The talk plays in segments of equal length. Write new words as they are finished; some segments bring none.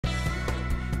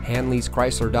Hanlees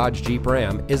Chrysler Dodge Jeep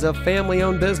Ram is a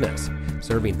family-owned business,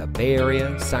 serving the Bay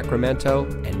Area, Sacramento,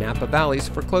 and Napa Valleys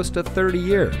for close to 30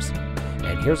 years.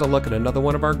 And here's a look at another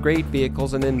one of our great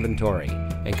vehicles in inventory,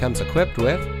 and comes equipped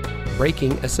with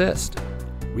braking assist,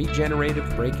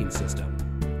 regenerative braking system,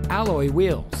 alloy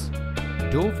wheels,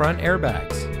 dual front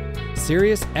airbags,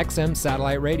 Sirius XM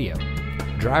satellite radio,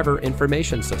 driver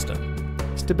information system,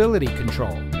 stability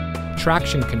control,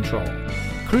 traction control,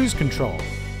 cruise control,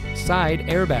 side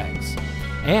airbags,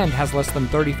 and has less than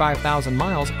 35,000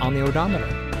 miles on the odometer.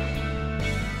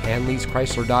 Hanlees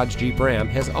Chrysler Dodge Jeep Ram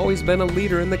has always been a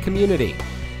leader in the community,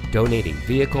 donating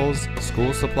vehicles,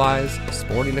 school supplies,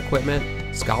 sporting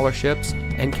equipment, scholarships,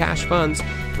 and cash funds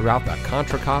throughout the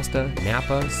Contra Costa,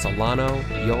 Napa, Solano,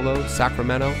 Yolo,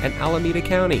 Sacramento, and Alameda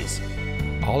counties.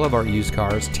 All of our used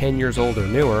cars 10 years old or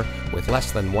newer with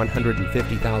less than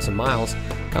 150,000 miles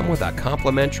come with a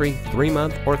complimentary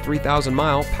 3-month or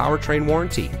 3,000-mile powertrain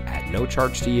warranty at no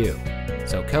charge to you.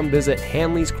 So come visit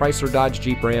Hanlees Chrysler Dodge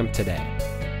Jeep Ram today.